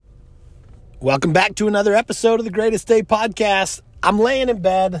Welcome back to another episode of the Greatest Day Podcast. I'm lying in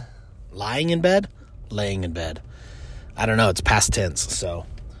bed. I don't know. It's past tense. So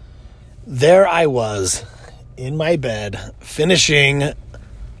there I was in my bed finishing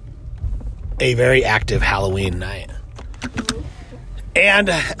a very active Halloween night.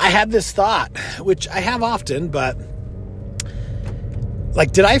 And I had this thought, which I have often, but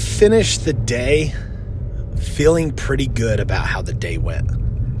did I finish the day feeling pretty good about how the day went?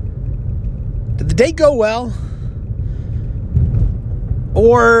 Did the day go well?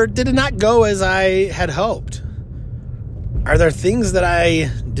 Or did it not go as I had hoped? Are there things that I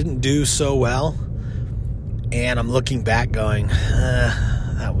didn't do so well? And I'm looking back going,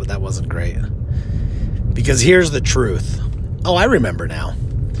 that wasn't great. Because here's the truth. Oh, I remember now.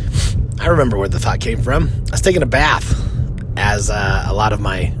 I remember where the thought came from. I was taking a bath, as a lot of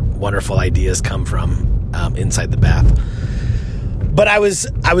my wonderful ideas come from inside the bath. But I was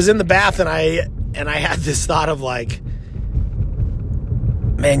in the bath and I had this thought of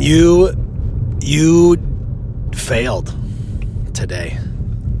man, you failed today.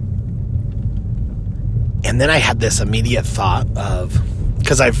 And then I had this immediate thought of,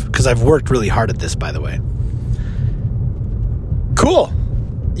 because I've worked really hard at this, by the way. Cool,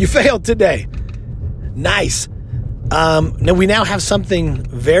 you failed today. Nice. Now we now have something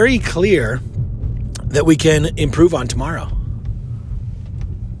very clear that we can improve on tomorrow.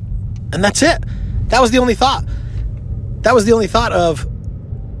 And that's it. That was the only thought. That was the only thought of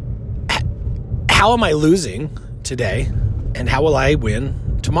how am I losing today and how will I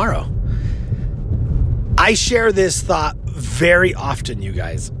win tomorrow? I share this thought very often, you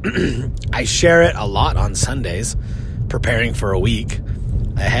guys. I share it a lot on Sundays, preparing for a week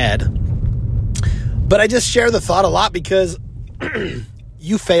ahead. But I just share the thought a lot because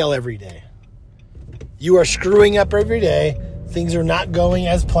you fail every day. You are screwing up every day. Things are not going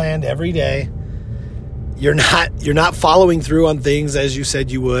as planned every day. You're not following through on things as you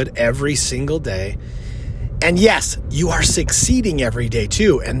said you would every single day. And yes, you are succeeding every day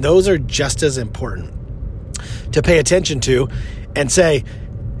too. And those are just as important to pay attention to and say,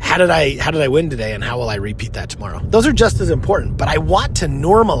 how did I win today and how will I repeat that tomorrow? Those are just as important, but I want to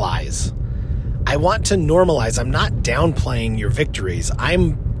normalize. I'm not downplaying your victories.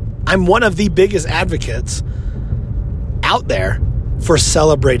 I'm one of the biggest advocates out there for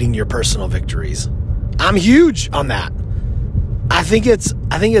celebrating your personal victories. I'm huge on that. I think it's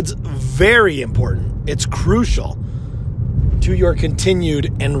very important. It's crucial to your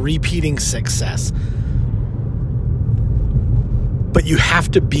continued and repeating success. But you have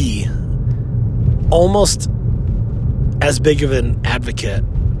to be almost as big of an advocate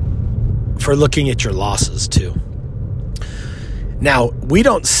for looking at your losses too. Now, we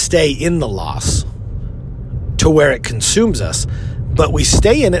don't stay in the loss to where it consumes us, but we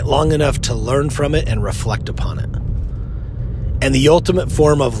stay in it long enough to learn from it and reflect upon it. And the ultimate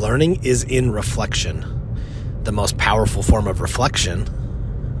form of learning is in reflection. The most powerful form of reflection,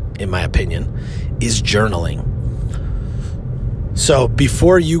 in my opinion, is journaling. So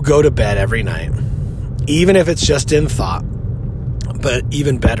before you go to bed every night, even if it's just in thought, but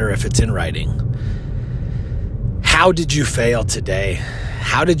even better if it's in writing, how did you fail today?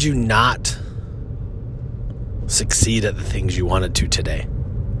 How did you not succeed at the things you wanted to today?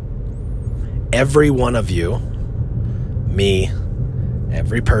 Every one of you, me,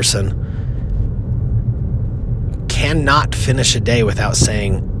 every person, cannot finish a day without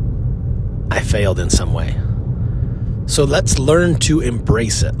saying, I failed in some way. So let's learn to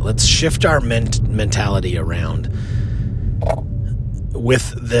embrace it. Let's shift our mentality around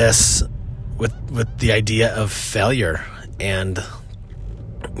with this, with the idea of failure and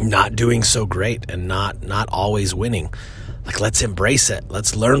not doing so great and not always winning. Let's embrace it.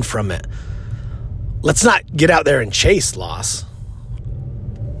 Let's learn from it. Let's not get out there and chase loss.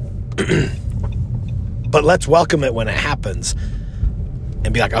 But let's welcome it when it happens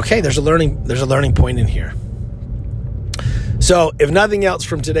and be like, okay, there's a learning point in here. So if nothing else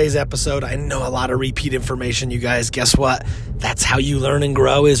from today's episode, I know a lot of repeat information, you guys. Guess what? That's how you learn and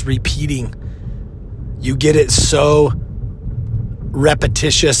grow, is repeating. You get it so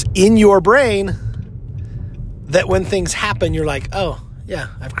repetitious in your brain that when things happen, you're like, oh, yeah,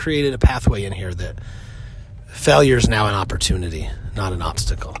 I've created a pathway in here that failure is now an opportunity, not an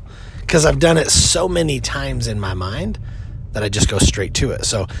obstacle. Because I've done it so many times in my mind that I just go straight to it.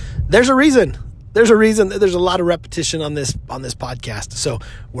 So there's a reason. There's a lot of repetition on this podcast. So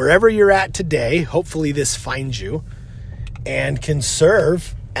wherever you're at today, hopefully this finds you and can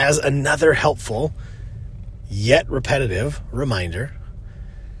serve as another helpful yet repetitive reminder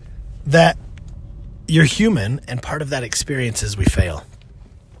that you're human, and part of that experience is we fail.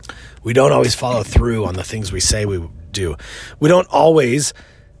 We don't always follow through on the things we say we do. We don't always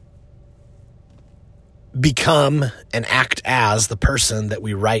become and act as the person that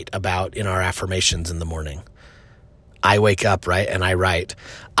we write about in our affirmations in the morning. I wake up, right, and I write,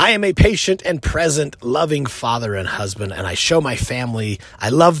 I am a patient and present, loving father and husband, and I show my family I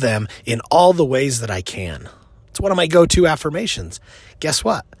love them in all the ways that I can. It's one of my go-to affirmations. Guess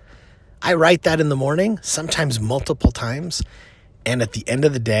what? I write that in the morning, sometimes multiple times, and at the end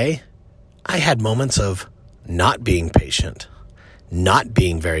of the day, I had moments of not being patient, not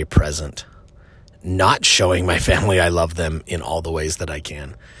being very present, not showing my family I love them in all the ways that I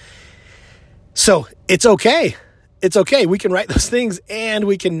can. So it's okay. It's okay. We can write those things and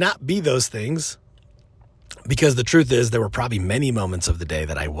we can not be those things, because the truth is there were probably many moments of the day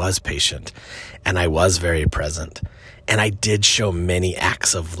that I was patient and I was very present and I did show many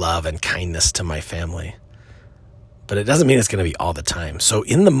acts of love and kindness to my family. But it doesn't mean it's going to be all the time. So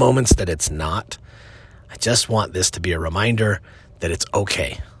in the moments that it's not, I just want this to be a reminder that it's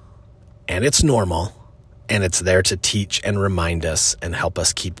okay. And it's normal, and it's there to teach and remind us and help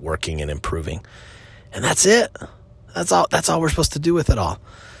us keep working and improving. And that's it. That's all we're supposed to do with it all.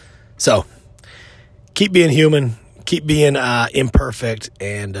 So keep being human, keep being imperfect,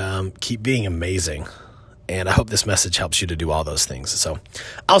 and keep being amazing. And I hope this message helps you to do all those things. So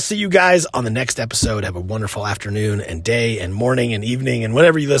I'll see you guys on the next episode. Have a wonderful afternoon and day and morning and evening. And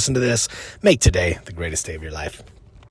whenever you listen to this, make today the greatest day of your life.